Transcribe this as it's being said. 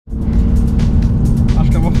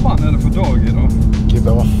tag idag?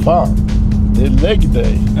 Gibben, vad fan? Det är lägg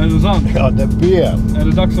dig. Är det sant? Ja, det är ben. Är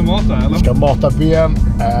det dags att mata eller? Jag ska mata ben.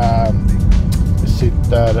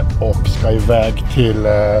 Sitter och ska iväg till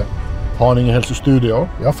Haninge hälsostudio.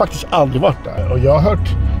 Jag har faktiskt aldrig varit där. Och jag har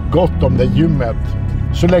hört gott om det gymmet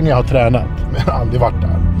så länge jag har tränat. Men jag har aldrig varit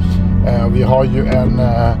där. Vi har ju en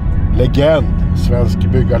legend, svensk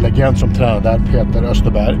byggarlegend som tränar där, Peter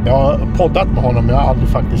Österberg. Jag har poddat med honom, jag har aldrig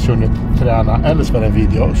faktiskt hunnit träna eller spela en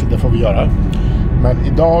video, så det får vi göra. Men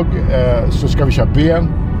idag så ska vi köra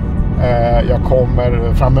ben. Jag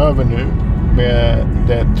kommer framöver nu med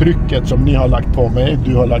det trycket som ni har lagt på mig.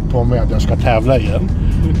 Du har lagt på mig att jag ska tävla igen.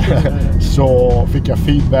 Så fick jag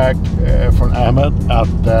feedback från Ahmed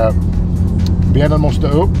att benen måste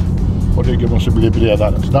upp och ryggen måste bli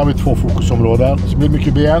bredare. Så där har vi 2 fokusområden. Så det blir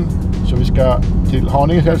mycket ben. Så vi ska till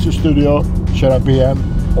Haninge hälsostudio, köra ben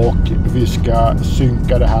och vi ska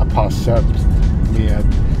synka det här passet med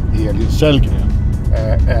Elin Sellgren.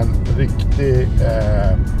 En riktig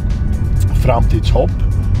framtidshopp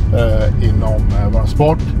inom vår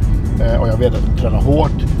sport. Och jag vet att jag tränar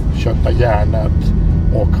hårt, köttar hjärnet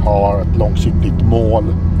och har ett långsiktigt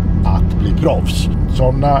mål att bli proffs.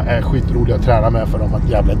 Sådana är skitroliga att träna med för de har ett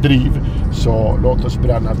jävla driv. Så låt oss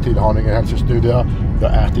bränna till Haninge hälsostudio. Jag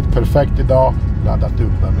har ätit perfekt idag, laddat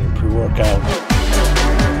upp med min pre-workout.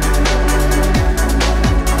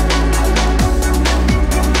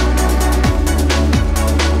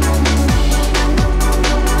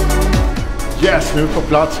 Yes, nu på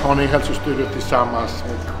plats Haninge hälsostudio tillsammans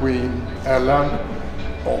med Queen Ellen.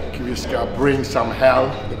 Och vi ska bring some hell,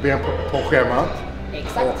 ben på schemat.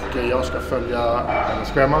 Exakt. Och jag ska följa hennes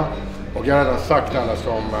schema. Och jag har redan sagt till alla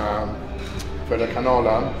som följer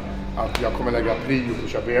kanalen att jag kommer lägga prio på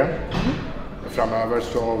att köra ben. Framöver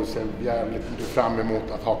så ser jag jävligt mycket fram emot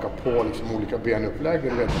att haka på liksom olika benupplägg.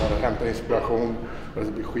 Jag vet att hämta inspiration. Och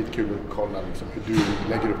det blir skitkul att kolla liksom hur du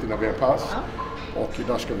lägger upp dina benpass. Och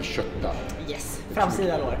idag ska vi kötta. Yes,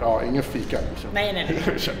 framsida lår. Ja, ingen fika liksom. Nej.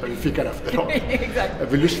 Vi fikar efter. Exakt.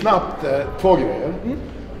 Vill du snabbt 2 grejer?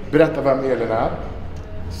 Berätta vem Elin är.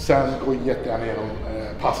 Sen gå jättegärna igenom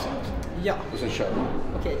passet. Ja. Och sen kör vi.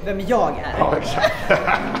 Okej, vem jag är? Ja, exakt.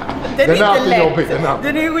 Den är inte lätt. Jobbig,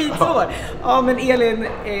 den är skitsvår. Ja, men Elin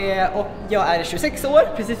och jag är 26 år,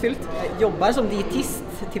 precis fyllt. Jag jobbar som dietist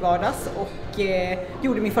till vardags och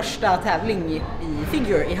gjorde min första tävling i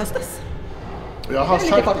figure i höstas. Jag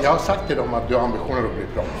har sagt till dem att du har ambitioner att bli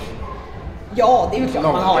proffs. Ja, det är ju klart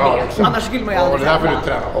man har det. Liksom. Annars skulle man ju aldrig träna. Och det här vill du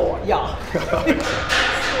träna hårt. Ja.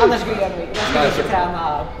 Annars skulle jag inte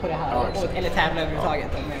träna på det här. Eller tävla överhuvudtaget.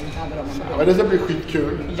 Men det ska bli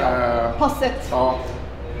skitkul. Ja. Passet. Ja.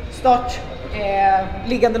 Start.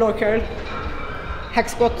 Liggande lårcurl.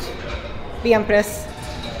 Hackskott. Benpress.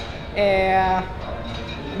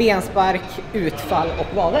 Benspark, utfall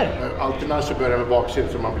och vader. Alltid när så börjar med baksidan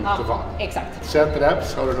så man blir lite van. Exakt. Set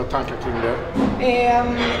reps, har du några tankar kring det?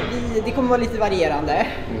 Det kommer vara lite varierande.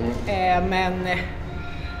 Men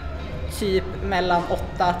typ mellan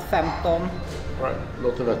 8 till 15. Right.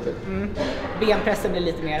 Låter vettigt. Benpressen blir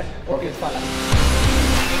lite mer och utfallen.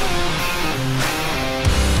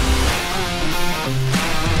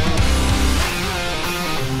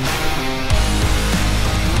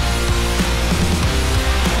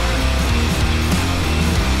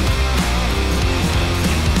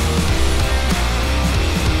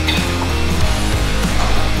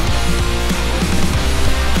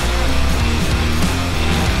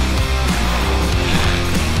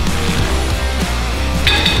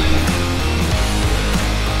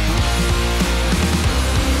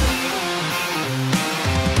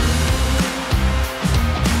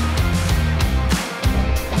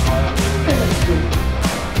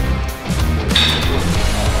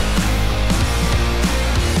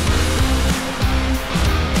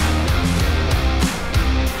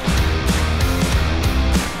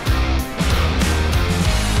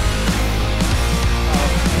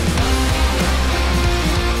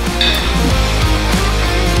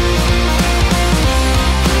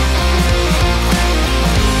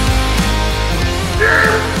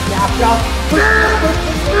 Bra.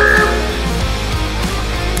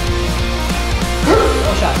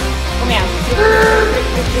 Och kör. Kom igen.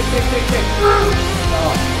 Tryck.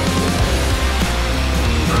 Ja.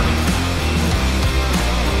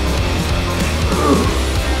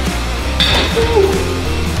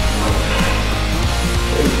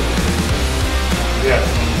 Yes.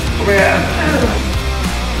 Kom igen.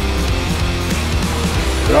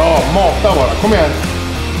 Bra, mata bara. Kom igen.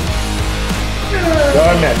 Jag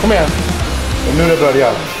är med, kom igen. Och nu är det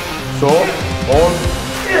början. Så, håll.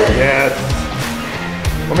 Yes.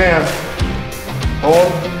 Kom igen.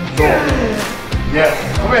 Håll. Så. Yes,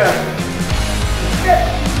 kom igen.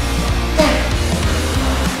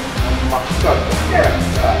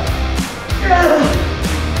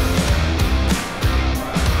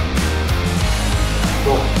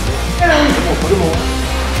 Varsågod.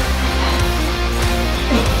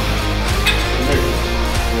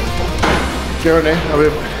 Gör ni? Jag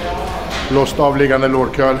vill låst av liggande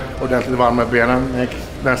lårcurl, ordentligt varm med benen.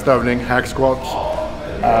 Nästa övning, hack squats.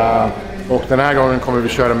 Och den här gången kommer vi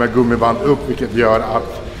köra med gummiband upp, vilket gör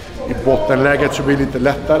att i bottenläget så blir det lite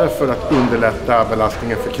lättare för att underlätta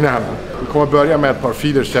belastningen för knäna. Vi kommer börja med ett par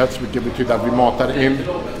feeder sets, vilket betyder att vi matar in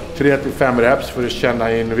 3-5 reps för att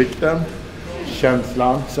känna in vikten,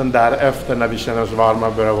 känslan. Sen därefter när vi känner oss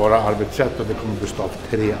varma börjar våra arbetssätt, och det kommer bestå av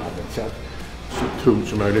 3 arbetssätt. Så tungt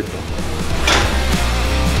som möjligt.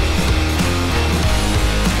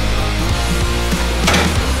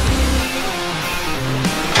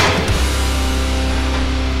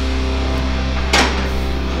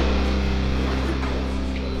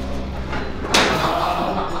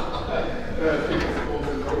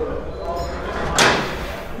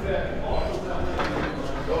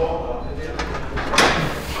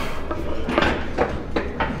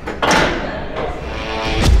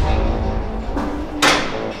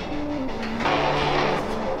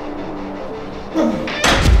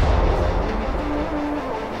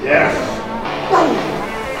 Yes!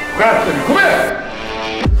 Skärp dig, kom igen!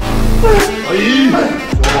 Aj!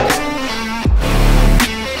 Så.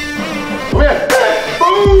 Kom igen!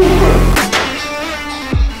 Boom!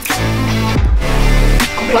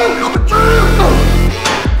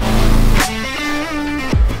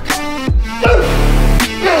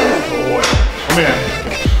 Kom igen!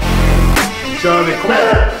 Kör vi, kom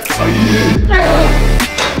igen! Aj!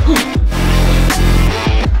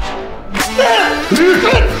 Tryck!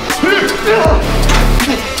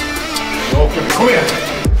 Okej, kom igen!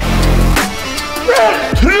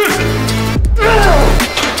 Tryck!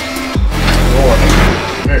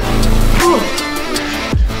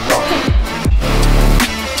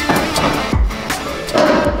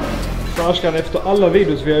 Förskan, efter alla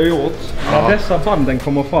videos vi har gjort, när dessa banden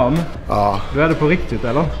kommer fram, då är det på riktigt,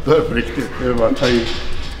 eller? Det är på riktigt, det är bara att ta i.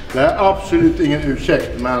 Det är absolut ingen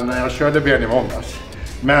ursäkt, men jag körde ben i måndags.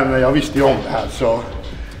 Men jag visste ju om det här, så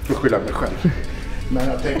får skylla mig själv. Men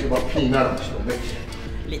jag tänker bara pina dem så.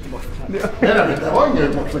 Lite bortförklaring. Nej, men det var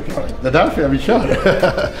ingen bortförklaring. Det är därför jag vill köra.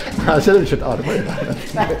 Jag ser att du kört armar i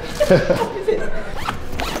där.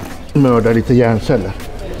 Mörda lite hjärnceller.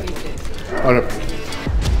 Ja, det.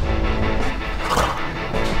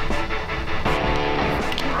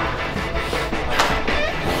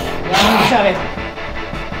 Ja, nu kör vi.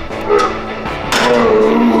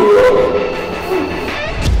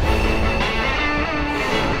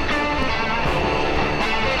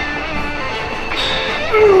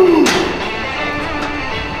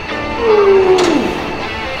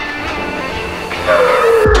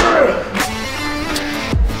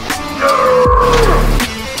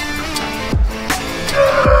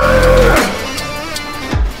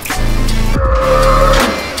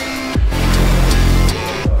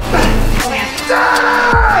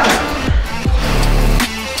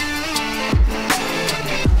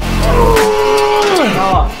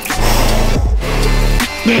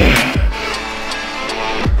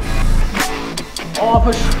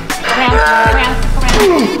 Push. Kom igen, kom igen, kom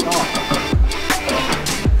igen.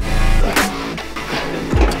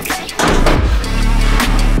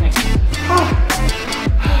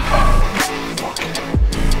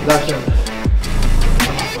 Där kändes.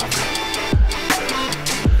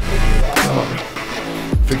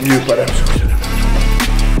 Fick djupa den så.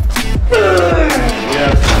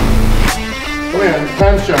 Yes. Kom igen,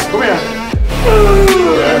 tension, kom igen.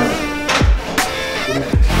 Yes.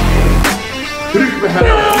 Tryck med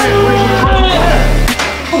henne.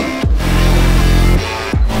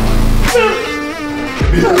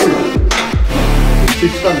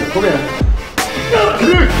 Sista nu, kom igen.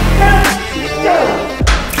 Tryck!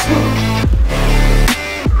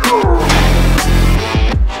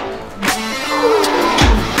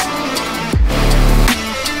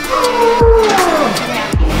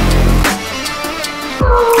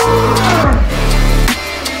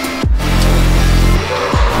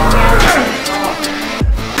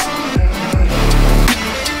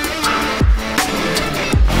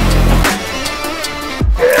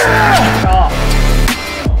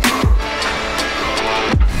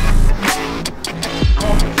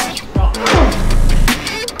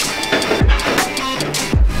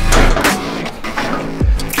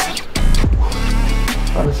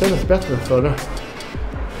 Det kändes bättre än förra.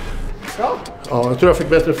 Bra. Ja, jag tror jag fick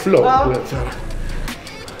bättre flow. Ja.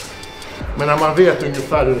 Men när man vet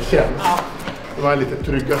ungefär hur det känns, då var jag lite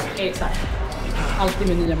tryggare. Exakt. Alltid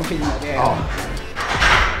med nya maskiner. Det är... Ja.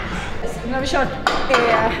 Nu har vi kört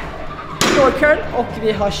lårcurl och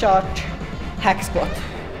vi har kört hack squat.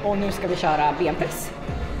 Och nu ska vi köra benpress.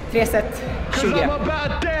 3 set 20.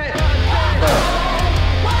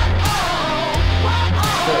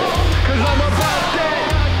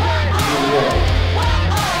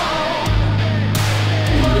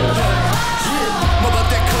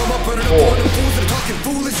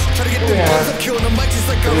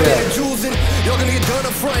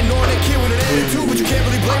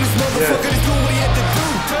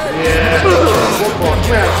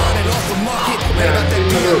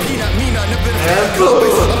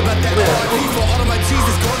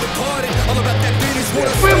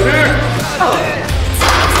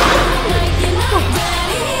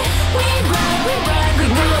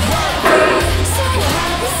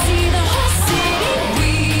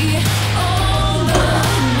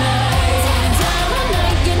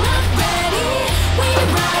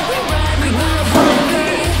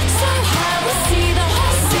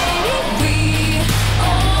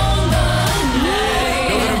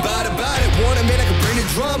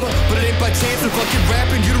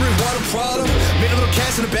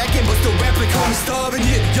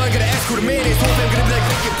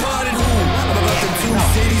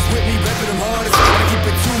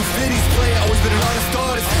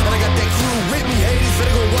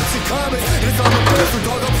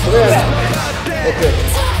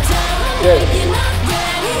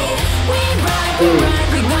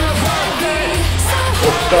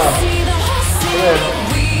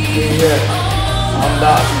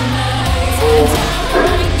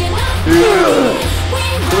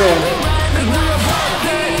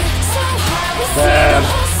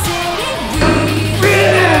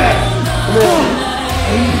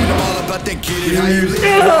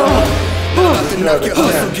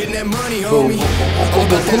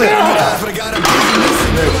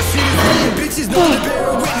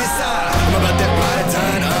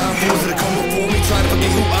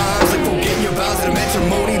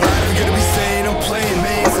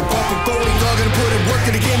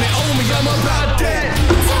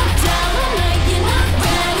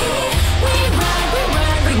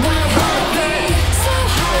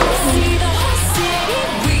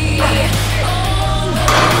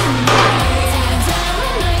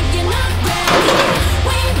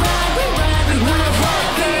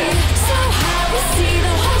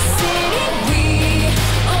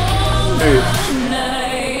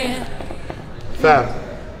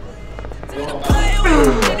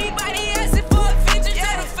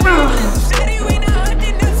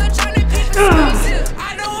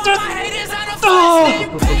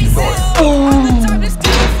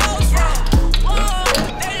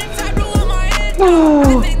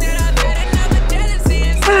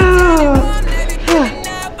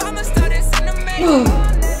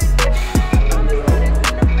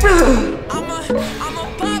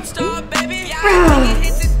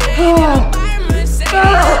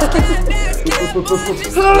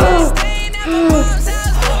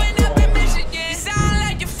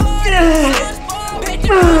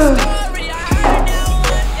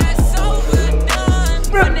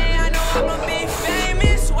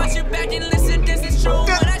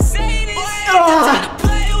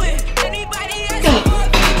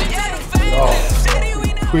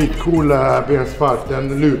 Skitcool benspark,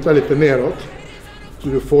 den lutar lite neråt så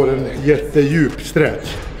du får en jättedjup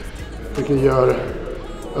stretch, vilket gör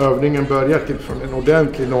övningen börjar från en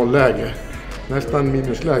ordentlig nollläge, nästan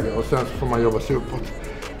minusläge, och sen så får man jobba sig uppåt.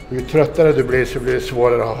 Ju tröttare du blir så blir det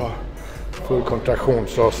svårare att ha full kontraktion,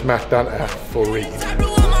 så smärtan är for real.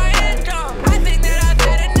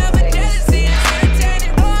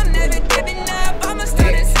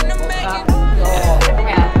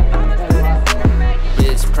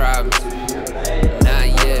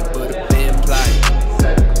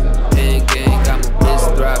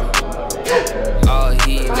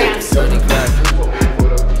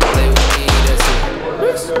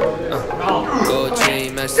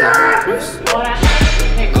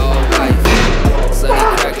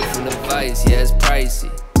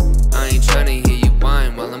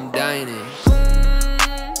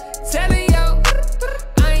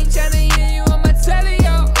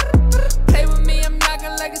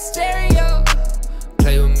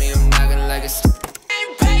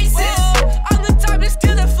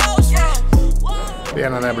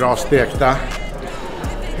 Benen är bra stekta.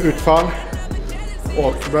 Utfall.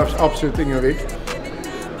 Och det behövs absolut ingen vikt.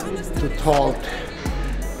 Totalt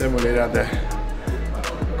demolerade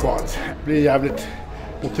quads. Det blir jävligt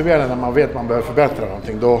motiverande när man vet att man behöver förbättra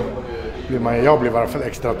någonting. Då blir jag blir i alla fall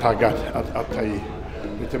extra taggad att ta i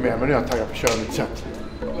lite mer. Men nu är jag taggad på att köra mitt sätt.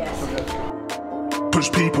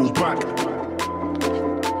 Push people back.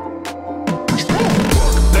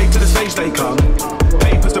 Late to the stage they come.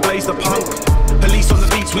 Papers to blaze the punk. Police on the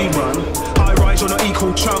beats we run. High rise on an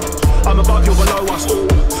equal chunk. I'm above, you're below us all.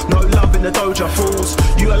 No love in the doja fools.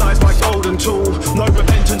 Utilize my golden tool. No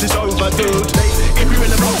repentance is overdue. If you're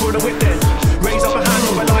in the block or the whip then raise up a hand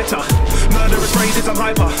or a lighter. Murderous phrases, I'm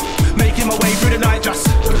hyper. Making my way through the night just.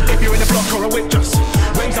 If you're in the block or a whip just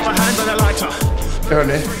raise up a hand and a lighter.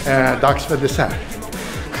 Hörni, dags för dessert.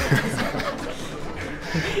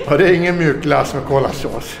 Och det är ingen mjukglass med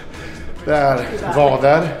kolasås. Det är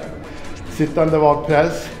vader, sittande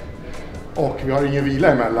vadpress och vi har ingen vila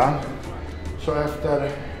emellan. Så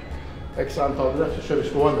efter x antal reps så kör vi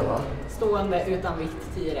stående, va? Stående utan vikt,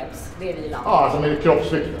 10 reps. Det är vilan. Ja, som är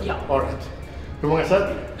kroppsvikt. Ja. All right. Hur många set?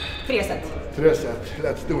 3 set. 3 set.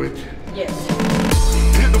 Let's do it. Yes.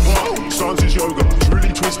 Hit the bar, stance is yoga,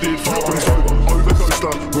 really twisted, far from sober.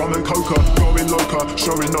 Overcoaster, rum and coca, going loca,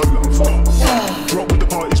 showing no love. Drop with the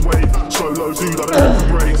party's wave, solo dude, I don't have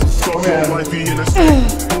braids. Got your wifey in a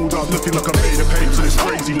state, pulled up looking like I made a pay to this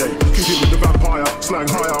crazy late. Kick it with the vampire, slang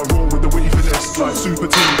higher, roll with the witty finesse, like super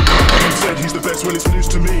team. He said he's the best, well it's news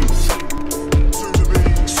to me.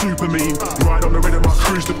 Super mean, ride on the rhythm, I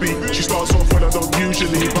cruise the beat. She starts off when I don't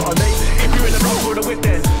usually, but I name it. If you're in the block or the whip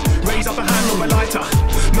then raise up a hand or a lighter.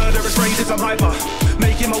 Murderous phrases, I'm hyper.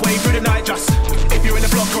 Making my way through the night just. If you're in the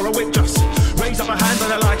block or a whip just raise up a hand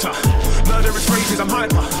and a lighter. Murderous phrases, I'm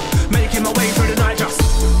hyper. Making my way through the night just.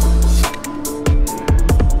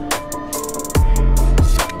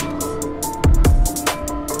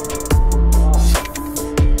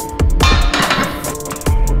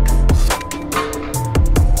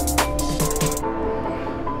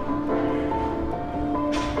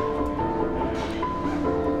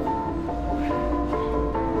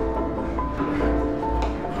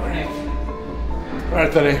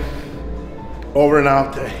 Right, hörni. Over and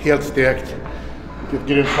out, helt stekt. Vilket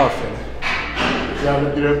grymt pass.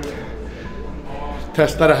 Jävligt grymt.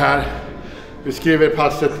 Testa det här. Vi skriver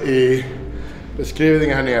passet i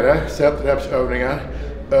beskrivningen här nere. Set, reps, övningar,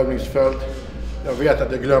 övningsföljd. Jag vet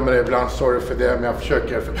att jag glömmer det ibland, sorry för det, men jag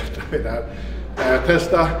försöker förbättra mig där.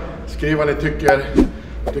 Testa, skriv vad ni tycker.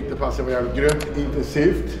 Jag tyckte passet var jävligt grymt,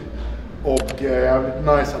 intensivt. Och jävligt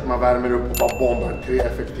nice att man värmer upp och bara bombar 3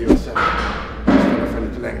 effektiva sätt. Istället för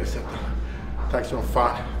lite längre sätt. Tack så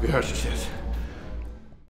fan, vi hörs och ses.